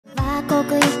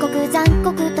刻一刻残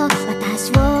酷と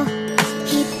私を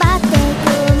引っ張っていく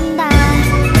んだ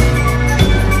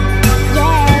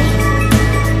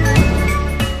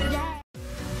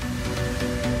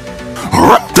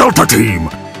Delta Team!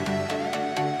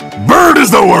 Bird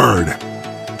is the word!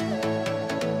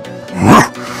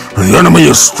 The enemy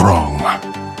is strong.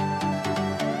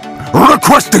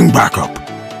 Requesting backup!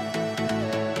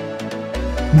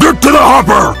 Get to the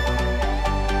hopper!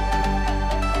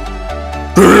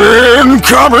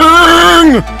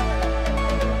 Incoming!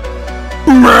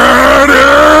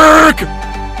 Medic!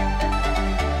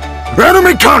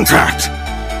 Enemy contact!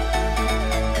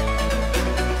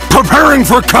 Preparing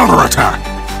for counterattack!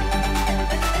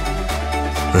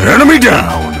 Enemy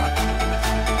down!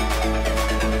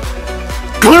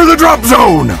 Clear the drop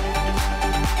zone!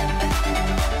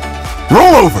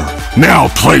 Roll over! Now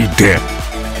play dead!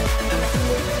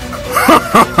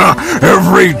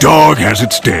 Every dog has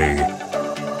its day.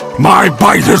 My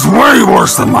bite is way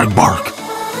worse than my bark.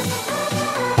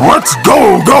 Let's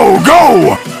go, go,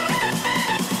 go!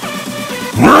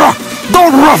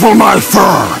 Don't ruffle my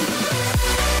fur!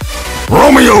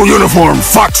 Romeo uniform,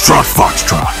 foxtrot,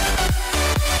 foxtrot.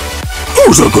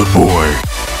 Who's a good boy?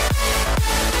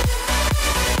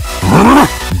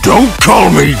 Don't call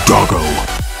me doggo.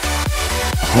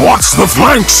 Watch the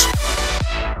flanks!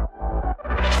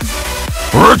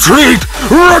 Retreat!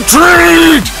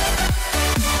 Retreat!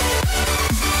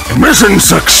 Mission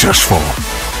successful.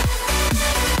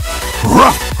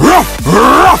 Ruff, ruff,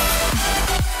 ruff!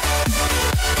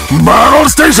 Battle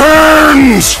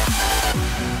stations!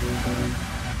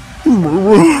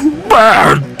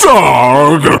 Bad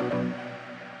dog!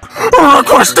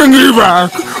 Requesting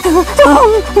evac!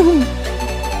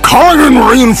 Calling in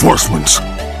reinforcements!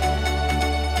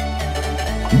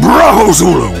 Bravo,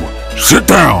 Zulu! Sit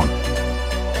down!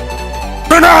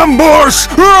 An ambush!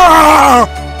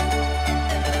 Ah!